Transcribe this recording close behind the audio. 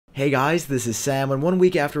Hey guys, this is Sam, and 1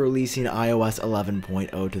 week after releasing iOS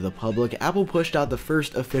 11.0 to the public, Apple pushed out the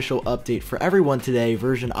first official update for everyone today,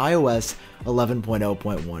 version iOS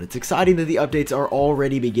 11.0.1. It's exciting that the updates are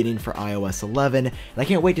already beginning for iOS 11, and I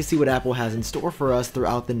can't wait to see what Apple has in store for us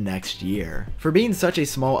throughout the next year. For being such a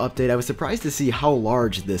small update, I was surprised to see how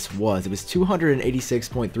large this was. It was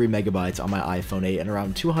 286.3 megabytes on my iPhone 8 and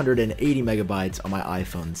around 280 megabytes on my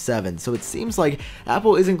iPhone 7, so it seems like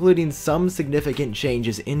Apple is including some significant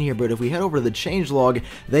changes in here, but if we head over to the changelog,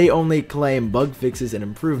 they only claim bug fixes and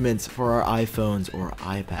improvements for our iPhones or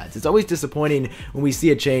iPads. It's always disappointing when we see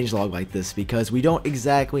a changelog like this because we don't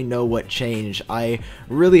exactly know what changed. I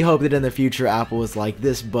really hope that in the future Apple is like,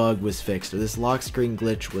 this bug was fixed or this lock screen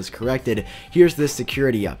glitch was corrected. Here's this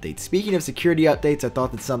security update. Speaking of security updates, I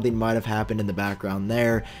thought that something might have happened in the background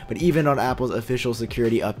there, but even on Apple's official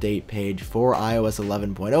security update page for iOS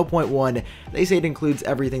 11.0.1, they say it includes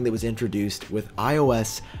everything that was introduced with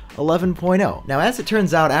iOS 11.0. Now, as it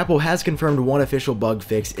turns out, Apple has confirmed one official bug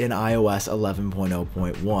fix in iOS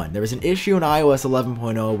 11.0.1. There was an issue in iOS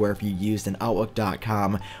 11.0 where if you used an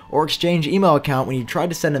Outlook.com or Exchange email account, when you tried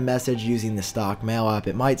to send a message using the stock mail app,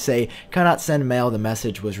 it might say, "Cannot send mail, the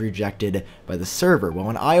message was rejected by the server." Well,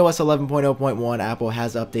 in iOS 11.0.1, Apple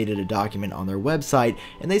has updated a document on their website,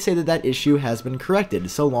 and they say that that issue has been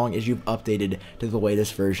corrected, so long as you've updated to the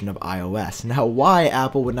latest version of iOS. Now, why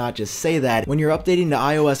Apple would not just say that when you're updating to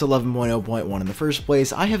iOS 11.0.1 in the first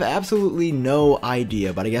place, I have absolutely no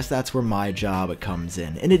idea, but I guess that's where my job comes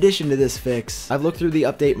in. In addition to this fix, I've looked through the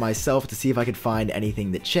update myself to see if I could find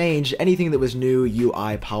anything that changed, anything that was new,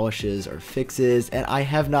 UI polishes or fixes, and I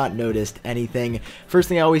have not noticed anything. First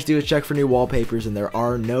thing I always do is check for new wallpapers, and there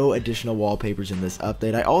are no additional wallpapers in this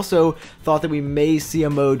update. I also thought that we may see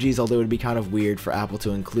emojis, although it would be kind of weird for Apple to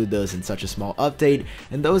include those in such a small update,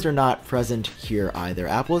 and those are not present here either.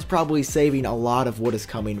 Apple is probably saving a lot of what is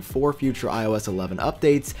coming for future iOS 11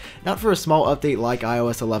 updates, not for a small update like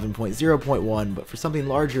iOS 11.0.1, but for something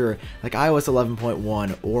larger like iOS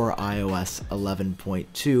 11.1 or iOS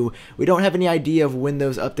 11.2. We don't have any idea of when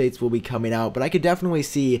those updates will be coming out, but I could definitely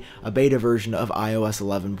see a beta version of iOS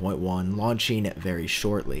 11.1 launching very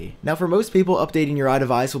shortly. Now, for most people, updating your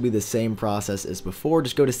iDevice will be the same process as before.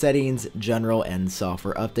 Just go to Settings, General, and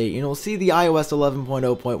Software Update, and you'll see the iOS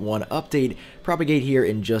 11.0.1 update propagate here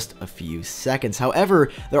in just a few seconds. However,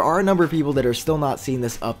 there are a number of people that are still not seeing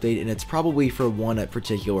this update, and it's probably for one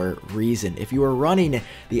particular reason. If you are running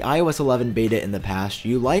the iOS 11 beta in the past,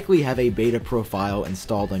 you likely have a beta profile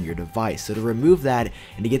installed on your device. So to remove that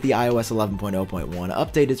and to get the iOS 11.0.1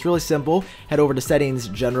 update, it's really simple. Head over to Settings,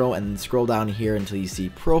 General, and scroll down here until you see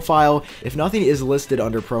Profile. If nothing is listed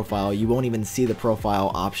under Profile, you won't even see the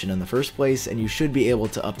Profile option in the first place, and you should be able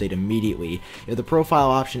to update immediately. If the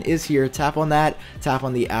Profile option is here, tap on that, tap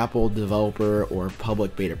on the Apple Developer or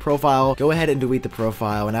Public Beta profile, go ahead and delete the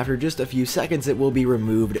profile, and after just a few seconds it will be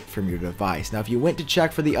removed from your device. Now, if you went to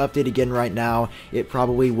check for the update again right now, it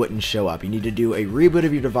probably wouldn't show up. You need to do a reboot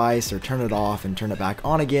of your device or turn it off and turn it back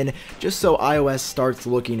on again, just so iOS starts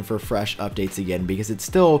looking for fresh updates again, because it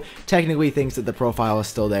still technically thinks that the profile is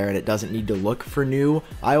still there and it doesn't need to look for new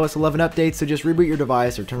iOS 11 updates. So just reboot your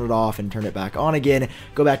device or turn it off and turn it back on again,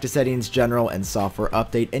 go back to Settings, General, and Software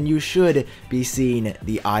Update, and you should be seeing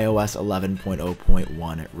the iOS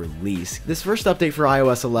 11.0.1 release. This first update for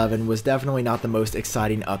iOS 11 was definitely not the most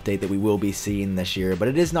exciting update that we will be seeing this year, but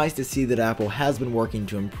it is nice to see that Apple has been working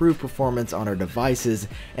to improve performance on our devices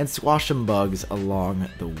and squash some bugs along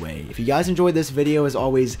the way. If you guys enjoyed this video, as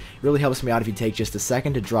always, it really helps me out if you take just a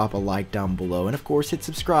second to drop a like down below, and of course hit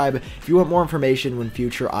subscribe if you want more information when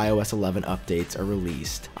future iOS 11 updates are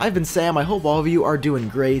released. I've been Sam, I hope all of you are doing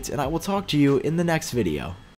great, and I will talk to you in the next video.